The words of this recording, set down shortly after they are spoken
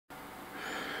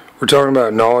We're talking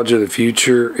about knowledge of the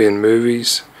future in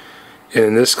movies, and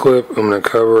in this clip I'm going to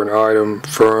cover an item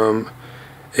from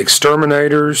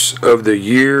Exterminators of the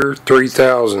Year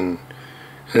 3000, and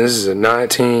this is a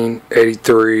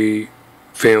 1983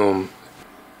 film.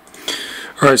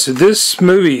 Alright, so this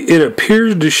movie, it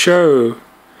appears to show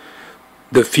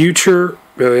the future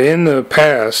in the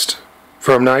past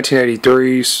from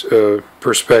 1983's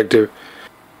perspective,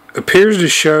 appears to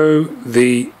show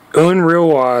the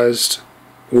unrealized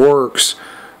works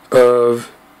of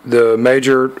the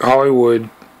major Hollywood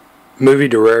movie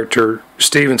director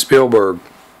Steven Spielberg.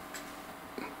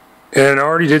 And I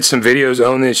already did some videos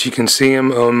on this. You can see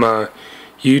them on my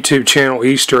YouTube channel,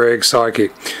 Easter Egg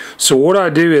Psychic. So what I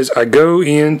do is I go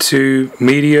into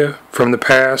media from the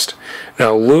past and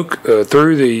I look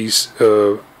through these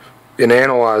and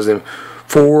analyze them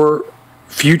for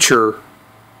future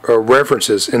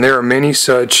references. And there are many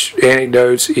such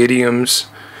anecdotes, idioms,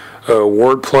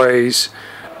 word plays,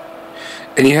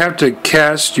 and you have to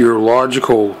cast your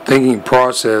logical thinking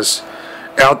process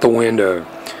out the window.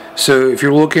 So if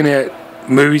you're looking at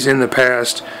movies in the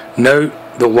past, note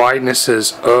the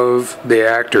likenesses of the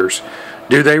actors.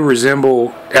 Do they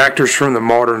resemble actors from the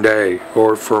modern day,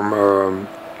 or from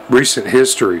recent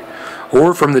history,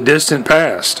 or from the distant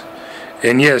past?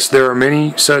 And yes, there are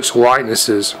many such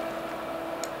likenesses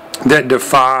that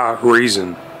defy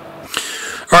reason.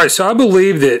 Alright, so I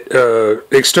believe that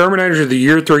Exterminators of the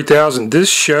Year 3000, this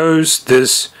shows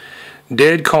this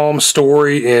dead calm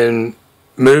story in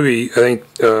movie. I think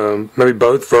maybe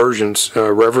both versions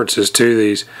references to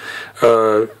these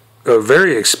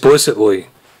very explicitly.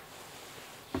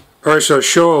 Alright, so I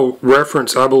show a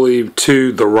reference, I believe,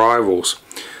 to The Rivals.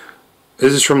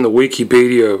 This is from the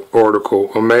Wikipedia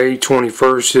article on May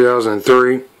 21st,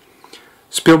 2003.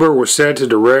 Spielberg was set to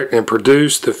direct and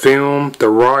produce the film The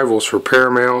Rivals for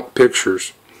Paramount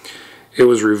Pictures. It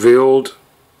was revealed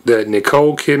that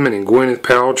Nicole Kidman and Gwyneth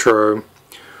Paltrow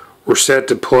were set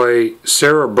to play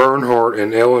Sarah Bernhardt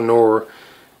and Eleonora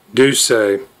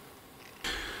Duse,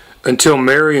 until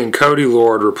Mary and Cody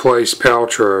Lord replaced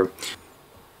Paltrow.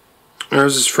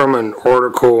 This is from an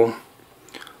article,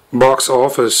 Box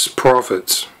Office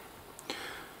Profits.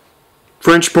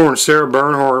 French-born Sarah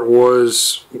Bernhardt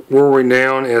was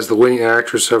world-renowned as the leading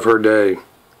actress of her day.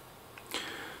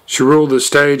 She ruled the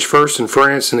stage first in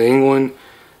France and England,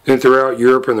 then throughout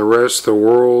Europe and the rest of the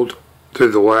world through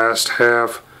the last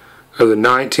half of the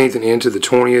 19th and into the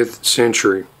 20th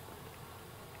century.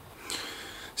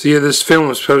 So yeah, this film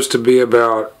was supposed to be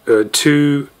about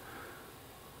two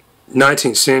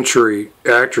 19th century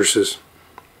actresses.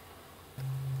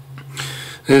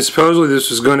 And supposedly this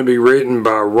was going to be written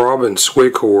by Robin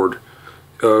Swicord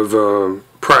of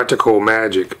Practical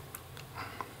Magic.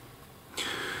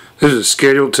 This is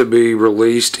scheduled to be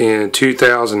released in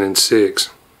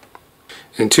 2006.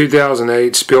 In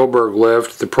 2008, Spielberg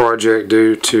left the project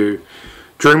due to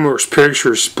Dreamworks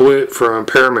Pictures split from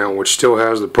Paramount, which still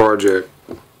has the project.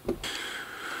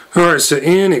 Alright, so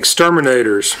in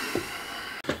Exterminators,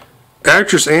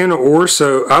 actress Anna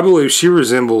Orso, I believe she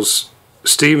resembles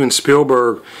Steven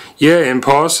Spielberg, yeah, and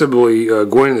possibly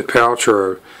Gwyneth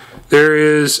Paltrow. There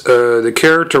is the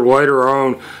character later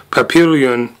on,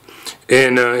 Papillion,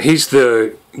 and he's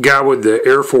the guy with the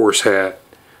Air Force hat,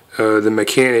 the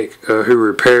mechanic who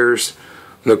repairs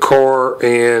the car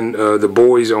and the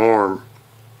boy's arm.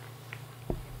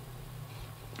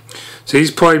 So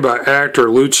he's played by actor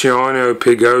Luciano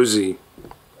Pigozzi,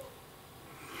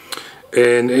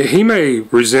 and he may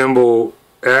resemble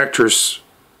actress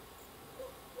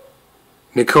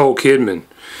Nicole Kidman.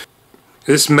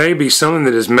 This may be something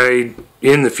that is made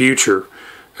in the future.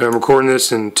 I'm recording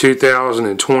this in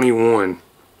 2021.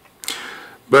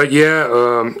 But yeah,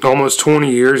 almost 20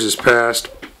 years has passed.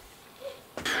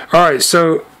 Alright,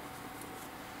 so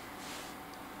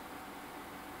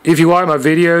if you like my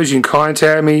videos, you can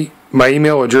contact me. My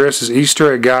email address is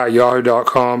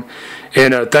eastereggguy@yahoo.com.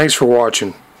 And thanks for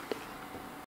watching.